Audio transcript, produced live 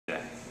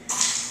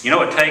You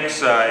know, it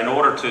takes, in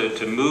order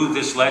to move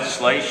this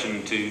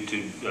legislation to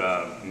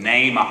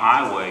name a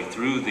highway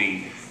through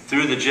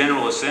the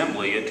General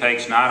Assembly, it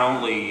takes not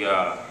only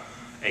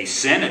a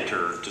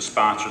senator to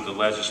sponsor the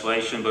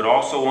legislation, but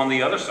also on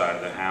the other side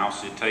of the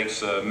House, it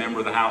takes a member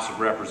of the House of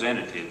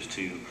Representatives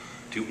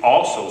to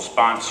also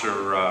sponsor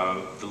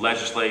the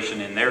legislation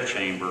in their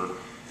chamber.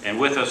 And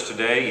with us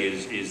today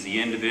is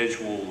the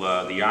individual,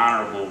 the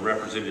Honorable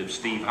Representative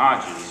Steve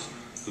Hodges,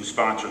 who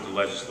sponsored the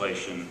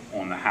legislation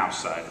on the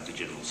House side of the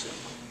General Assembly.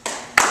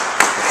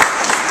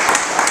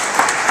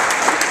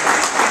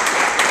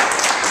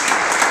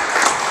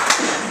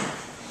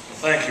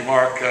 Thank you,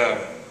 Mark.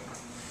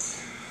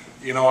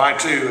 You know, I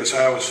too, as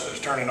I was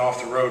turning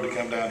off the road to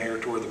come down here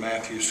toward the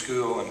Matthews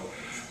School,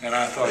 and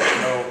I thought,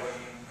 you know,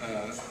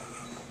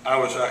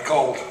 I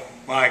called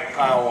Mike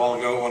Powell a while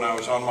ago when I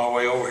was on my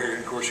way over here,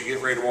 and of course you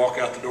get ready to walk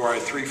out the door. I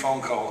had 3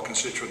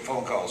 constituent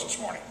phone calls this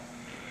morning.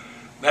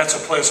 That's a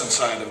pleasant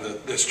side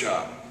of this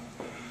job.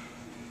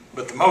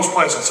 But the most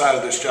pleasant side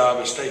of this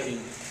job is taking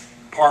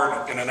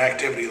part in an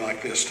activity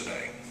like this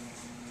today.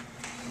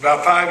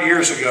 About 5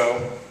 years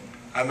ago,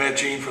 I met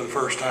Gene for the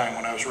first time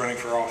when I was running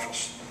for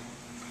office.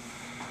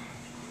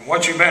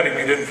 Once you met him,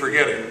 you didn't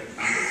forget him.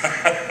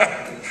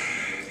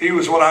 He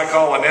was what I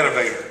call an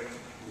innovator.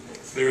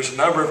 There's a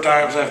number of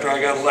times after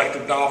I got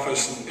elected to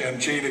office, and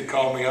Gene had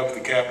called me up at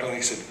the Capitol, and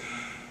he said,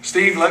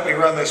 "Steve, let me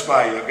run this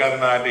by you. I've got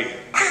an idea."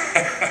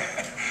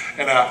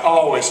 And I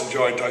always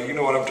enjoyed talking. You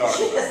know what I'm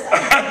talking about.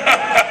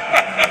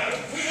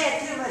 He had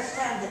too much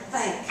time to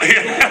think.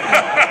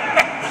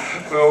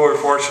 Well, we're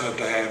fortunate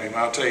to have him.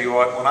 I'll tell you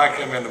what, when I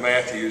come into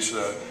Matthews,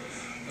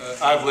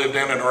 I've lived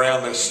in and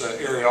around this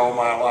area all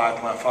my life.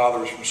 My father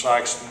was from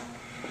Sykeston,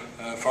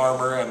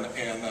 farmer, and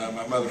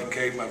my mother from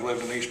Cape. I've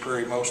lived in East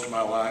Prairie most of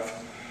my life.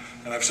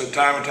 And I've said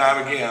time and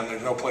time again,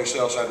 there's no place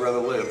else I'd rather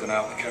live than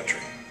out in the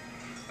country.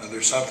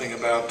 There's something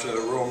about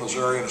rural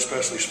Missouri, and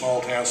especially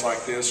small towns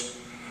like this.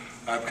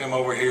 I've come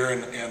over here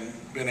and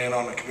been in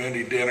on the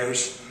community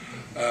dinners,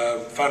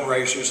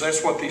 fundraisers.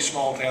 That's what these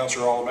small towns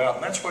are all about,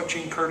 and that's what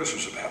Gene Curtis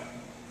was about.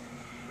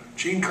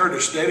 Gene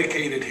Curtis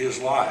dedicated his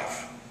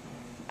life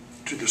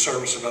to the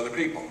service of other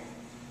people.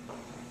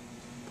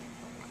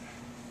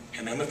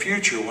 And in the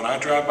future, when I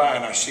drive by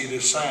and I see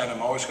this sign,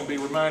 I'm always going to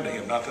be reminding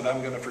him, not that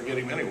I'm going to forget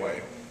him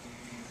anyway.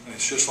 And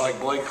it's just like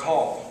Blake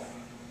Hall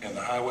and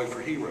the Highway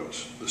for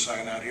Heroes, the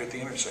sign out here at the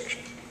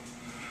intersection.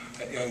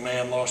 That young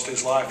man lost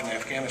his life in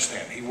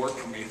Afghanistan. He worked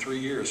for me 3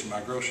 years in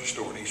my grocery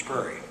store in East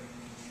Prairie.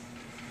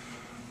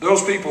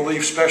 Those people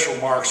leave special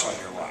marks on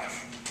your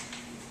life.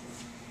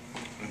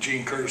 And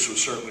Gene Curtis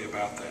was certainly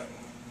about that.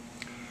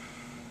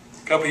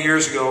 A couple of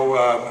years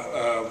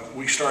ago,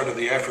 we started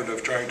the effort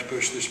of trying to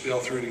push this bill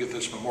through to get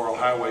this Memorial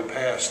Highway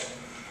passed.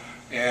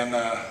 And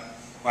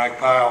Mike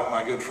Powell,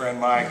 my good friend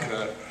Mike,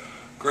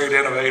 great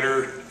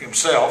innovator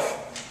himself,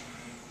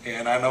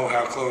 and I know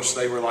how close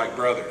they were like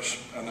brothers.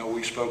 I know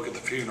we spoke at the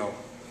funeral,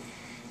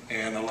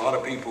 and a lot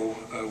of people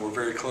were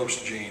very close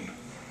to Gene.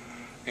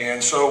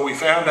 And so we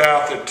found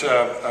out that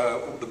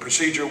the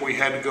procedure we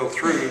had to go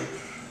through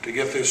to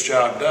get this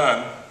job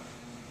done,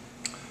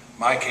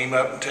 Mike came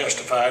up and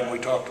testified, and we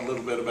talked a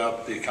little bit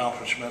about the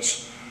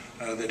accomplishments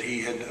that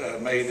he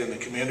had made in the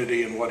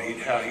community and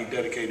how he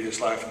dedicated his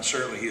life, and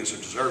certainly he is a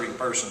deserving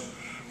person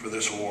for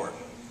this award.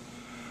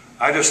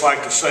 I just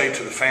like to say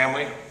to the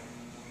family,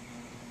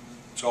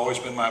 it's always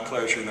been my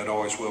pleasure, and it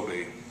always will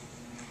be.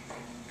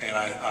 And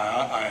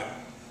I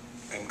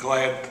am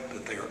glad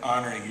that they are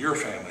honoring your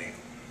family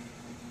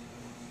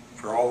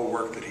for all the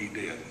work that he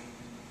did.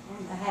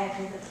 On behalf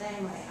of the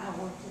family, I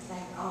want to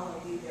thank all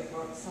of you that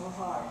worked so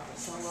hard for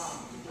so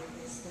long to get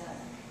this done.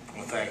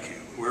 Well, thank you.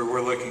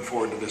 We're looking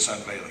forward to this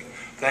unveiling.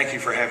 Thank you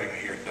for having me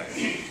here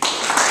today.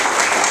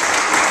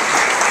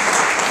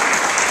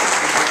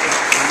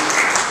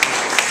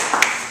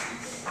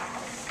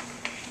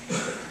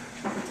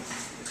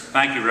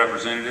 Thank you,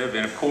 Representative.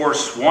 And of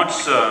course,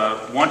 once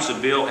a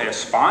bill has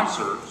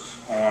sponsors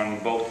on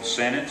both the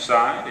Senate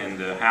side and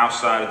the House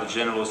side of the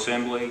General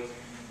Assembly,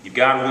 you've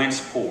got to win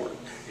support.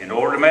 In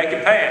order to make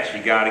it pass,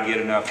 you got to get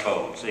enough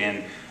votes.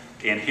 And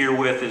here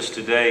with us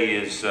today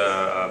is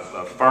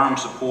a firm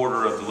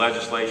supporter of the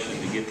legislation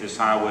to get this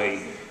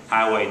highway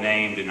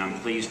named, and I'm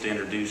pleased to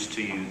introduce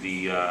to you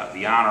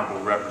the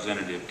Honorable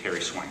Representative Terry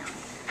Swinger.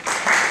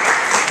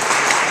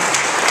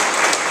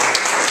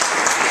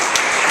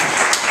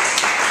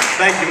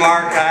 Thank you,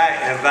 Mark.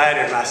 I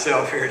invited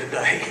myself here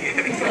today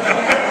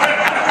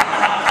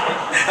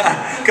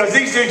because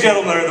these two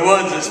gentlemen are the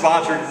ones that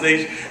sponsored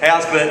these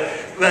house.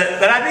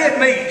 But I did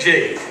meet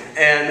Gene,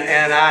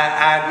 and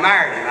I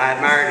admired him. I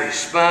admired his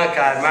spunk.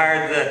 I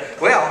admired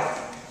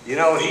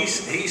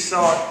he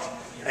sought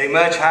a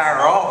much higher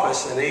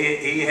office, and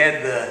he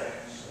had the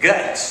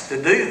guts to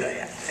do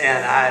that,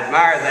 and I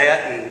admire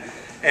that.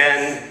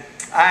 And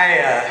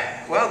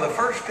the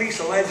first piece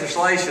of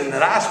legislation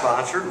that I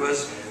sponsored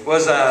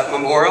was a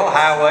memorial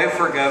highway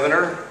for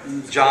Governor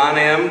John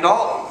M.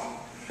 Dalton,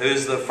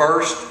 who's the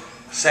first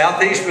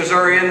Southeast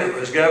Missourian that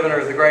was governor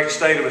of the great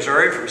state of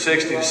Missouri from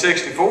 60 to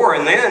 64.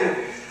 And then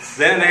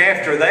Then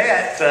after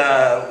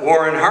that,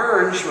 Warren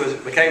Hearns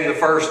became the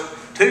first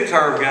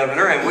two-term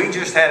governor, and we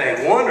just had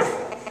a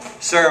wonderful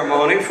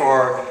ceremony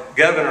for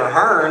Governor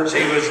Hearns.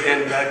 He was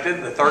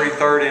inducted, the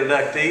 33rd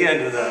inductee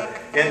into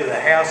the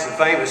House of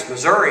Famous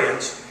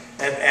Missourians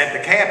at the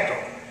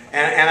Capitol.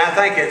 And I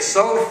think it's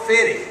so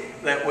fitting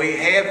that we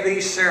have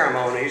these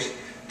ceremonies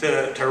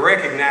to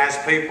recognize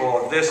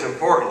people of this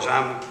importance.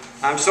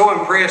 I'm so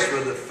impressed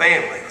with the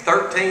family.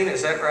 13,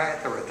 is that right?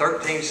 There were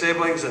 13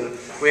 siblings, and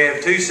we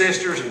have 2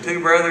 sisters and 2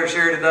 brothers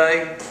here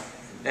today.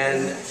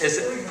 And is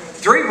it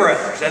 3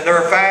 brothers? There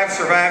are 5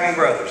 surviving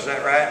brothers, is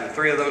that right? And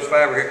 3 of those 5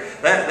 are here.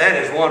 That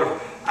is wonderful.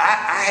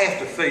 I have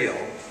to feel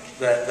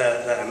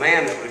that a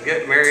man that would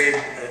get married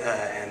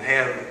and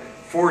have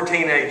 4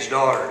 teenage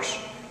daughters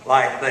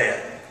like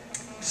that,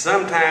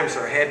 sometimes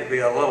there had to be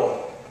a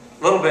little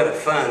bit of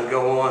fun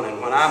go on. And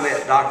when I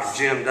met Dr.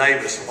 Jim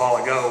Davis a while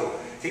ago,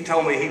 he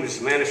told me he was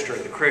the minister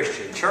of the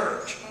Christian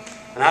church.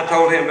 And I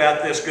told him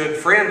about this good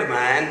friend of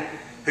mine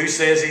who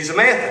says he's a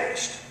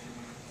Methodist.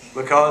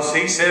 Because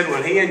he said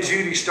when he and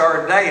Judy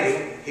started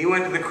dating, he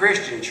went to the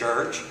Christian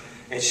church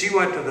and she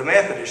went to the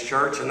Methodist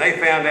church, and they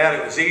found out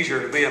it was easier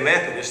to be a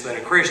Methodist than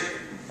a Christian.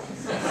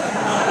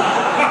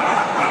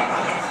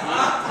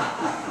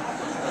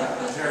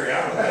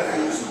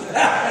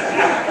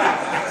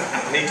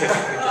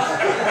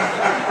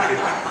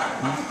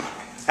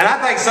 And I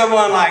think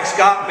someone like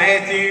Scott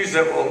Matthews,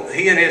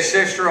 he and his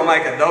sister will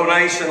make a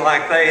donation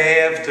like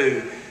they have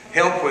to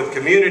help with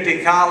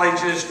community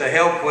colleges, to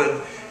help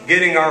with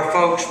getting our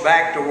folks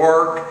back to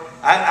work.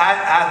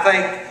 I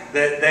think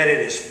that it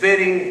is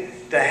fitting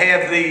to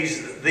have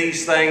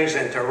these things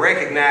and to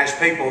recognize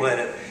people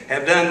that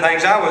have done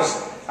things. I was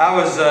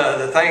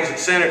the things that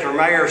Senator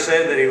Mayer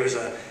said, that he was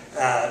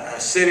a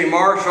city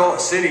marshal, a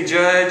city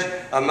judge,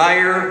 a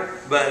mayor,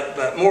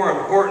 but more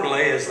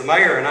importantly, as the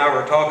mayor and I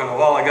were talking a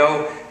while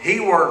ago, he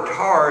worked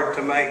hard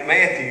to make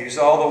Matthews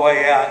all the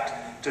way out,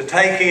 to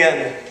take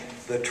in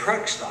the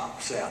truck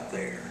stops out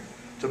there,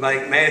 to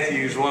make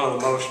Matthews one of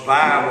the most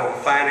viable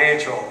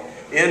financial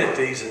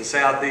entities in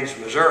southeast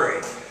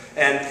Missouri.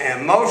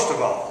 And most of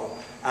all,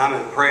 I'm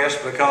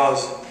impressed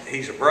because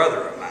he's a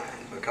brother of mine,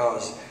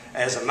 because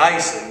as a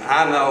Mason,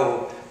 I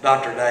know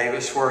Dr.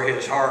 Davis, where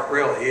his heart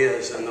really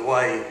is and the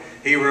way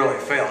he really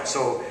felt.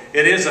 So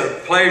it is a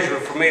pleasure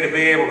for me to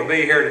be able to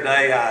be here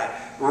today. I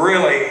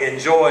really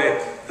enjoy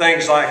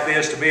things like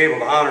this, to be able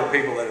to honor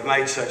people that have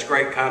made such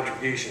great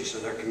contributions to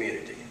their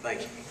community.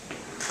 Thank you.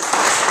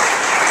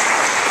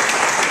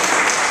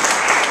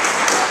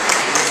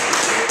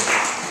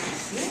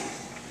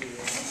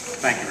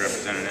 Thank you,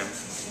 Representative.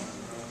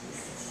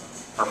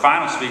 Our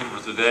final speaker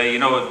for today, you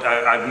know,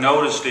 I've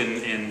noticed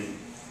in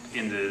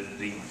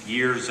the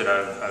years that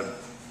I've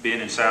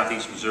been in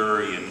southeast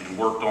Missouri and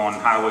worked on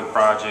highway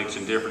projects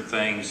and different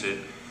things, that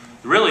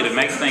really, to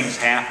make things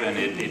happen,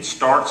 it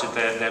starts at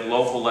that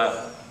local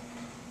level.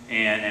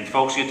 And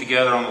folks get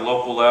together on the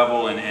local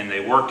level and they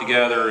work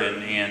together,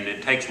 and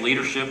it takes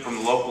leadership from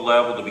the local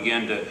level to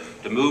begin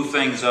to move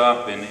things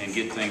up and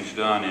get things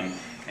done.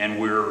 And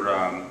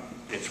we're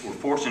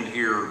fortunate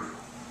here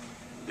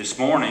this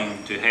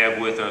morning to have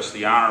with us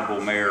the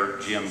Honorable Mayor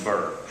Jim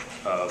Burch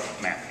of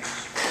Matthews.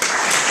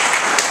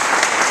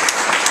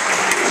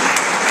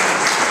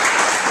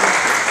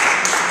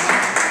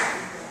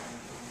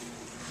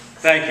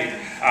 Thank you.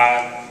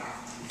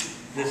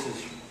 This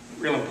is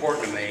real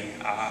important to me.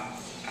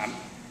 I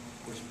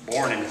was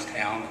born in this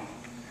town.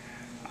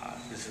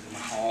 This is my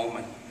home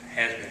and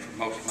has been for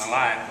most of my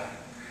life. But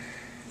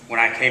when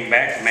I came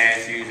back to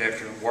Matthews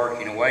after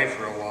working away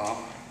for a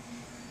while,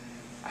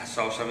 I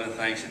saw some of the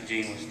things that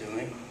Gene was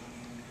doing.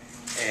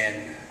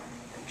 And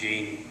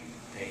Gene,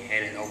 they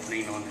had an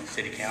opening on the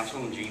city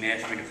council, and Gene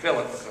asked me to fill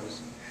it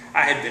because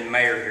I had been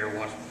mayor here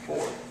once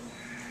before.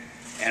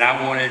 And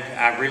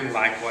I really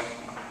liked what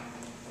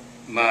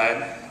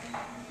Mud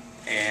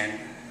and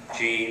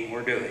Gene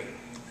were doing.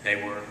 They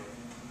were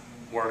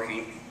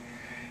working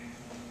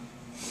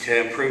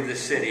to improve the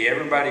city.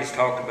 Everybody's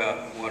talked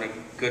about what a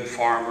good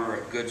farmer,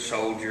 a good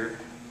soldier,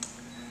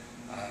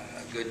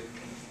 a good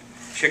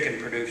chicken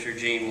producer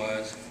Gene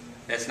was.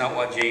 That's not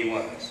what Gene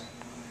was.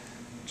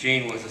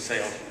 Gene was a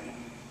salesman.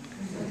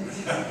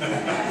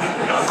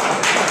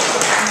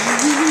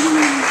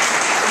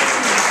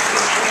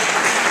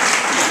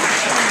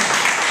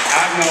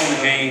 I've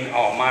known Gene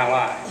all my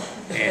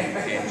life,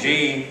 and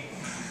Gene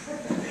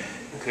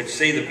could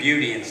see the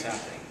beauty in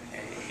something.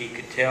 He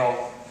could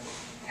tell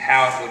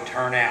how it would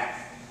turn out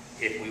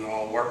if we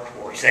all worked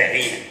towards that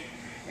end.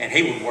 And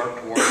he would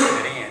work towards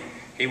that end.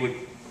 He would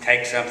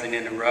take something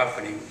in the rough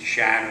and he would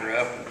shine her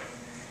up and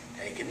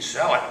take it and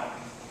sell it,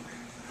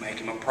 make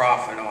him a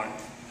profit on it.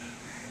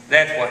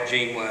 That's what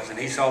Gene was, and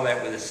he saw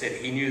that with the city.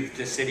 He knew that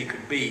this city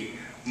could be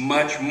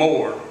much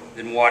more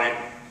than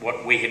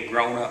what we had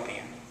grown up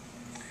in.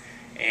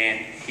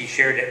 And he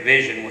shared that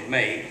vision with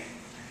me,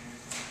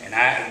 and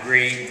I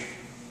agreed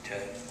to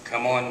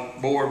come on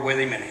board with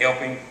him and help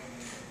him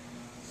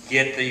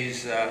get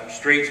these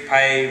streets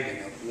paved and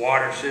the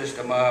water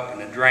system up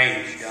and the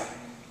drainage done.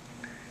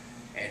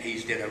 and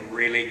he's did a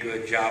really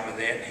good job of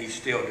that. He's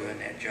still doing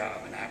that job,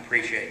 and I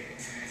appreciate it.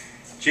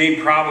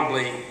 Gene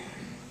probably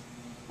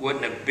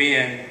wouldn't have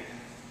been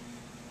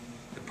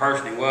the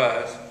person he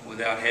was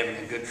without having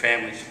a good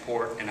family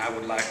support, and I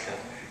would like to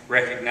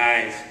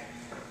recognize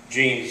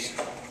Gene's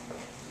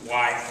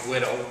wife,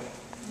 widow.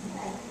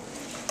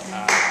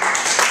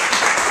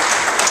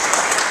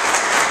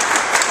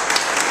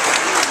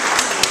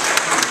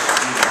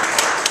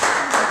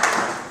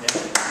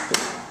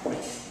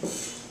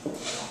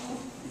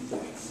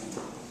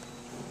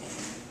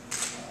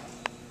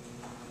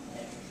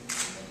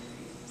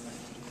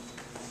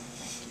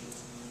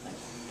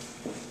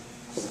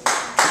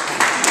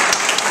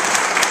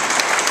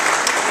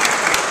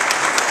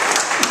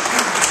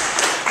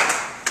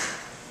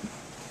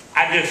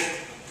 I just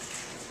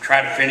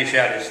try to finish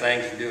out his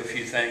things and do a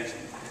few things.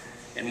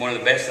 And one of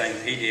the best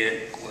things he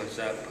did was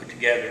put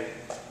together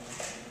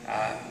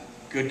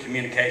good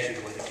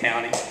communications with the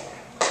county.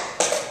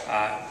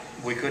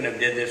 We couldn't have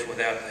did this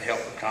without the help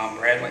of Tom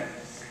Bradley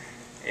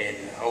and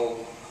the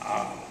whole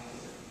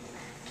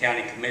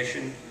county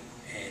commission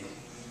and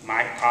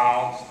Mike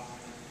Piles.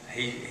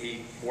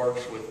 He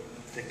works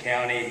with the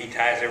county, he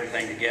ties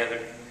everything together,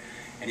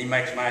 and he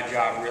makes my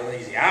job real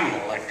easy. I'm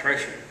an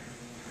electrician,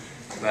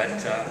 but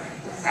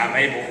I'm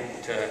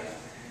able to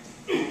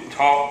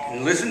talk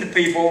and listen to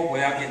people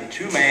without getting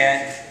too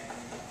mad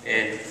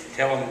and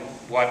tell them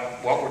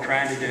what we're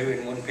trying to do.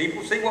 And when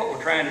people see what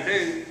we're trying to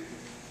do,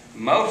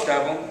 most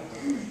of them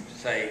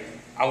say,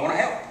 I want to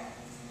help.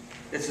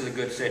 This is a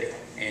good city.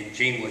 And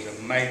Gene was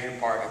a major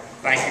part of it.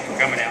 Thank you for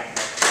coming out.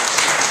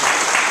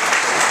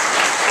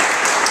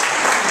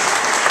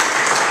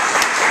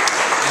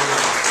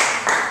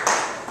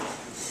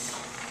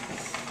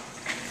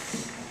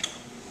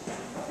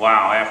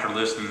 Wow, after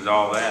listening to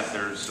all that,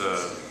 there's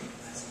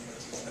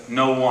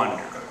no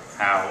wonder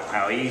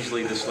how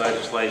easily this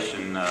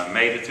legislation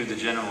made it through the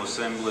General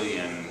Assembly,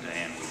 and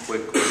we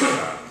quickly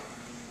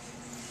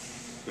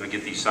going to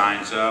get these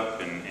signs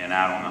up and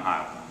out on the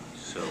highway.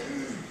 So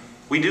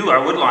I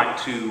would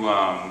like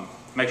to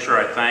make sure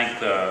I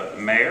thank the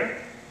mayor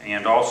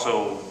and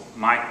also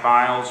Mike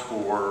Piles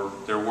for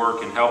their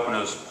work in helping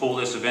us pull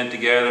this event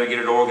together, get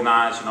it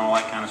organized and all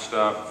that kind of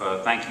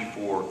stuff. Thank you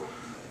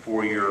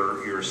for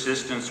your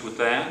assistance with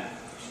that.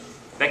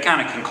 That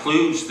kind of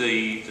concludes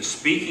the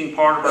speaking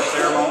part of our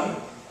ceremony.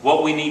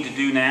 What we need to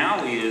do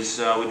now is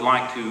we'd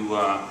like to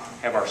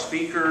have our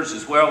speakers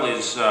as well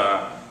as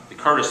the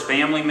Curtis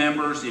family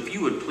members. If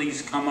you would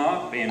please come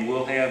up and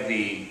we'll have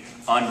the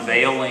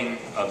unveiling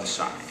of the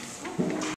sign.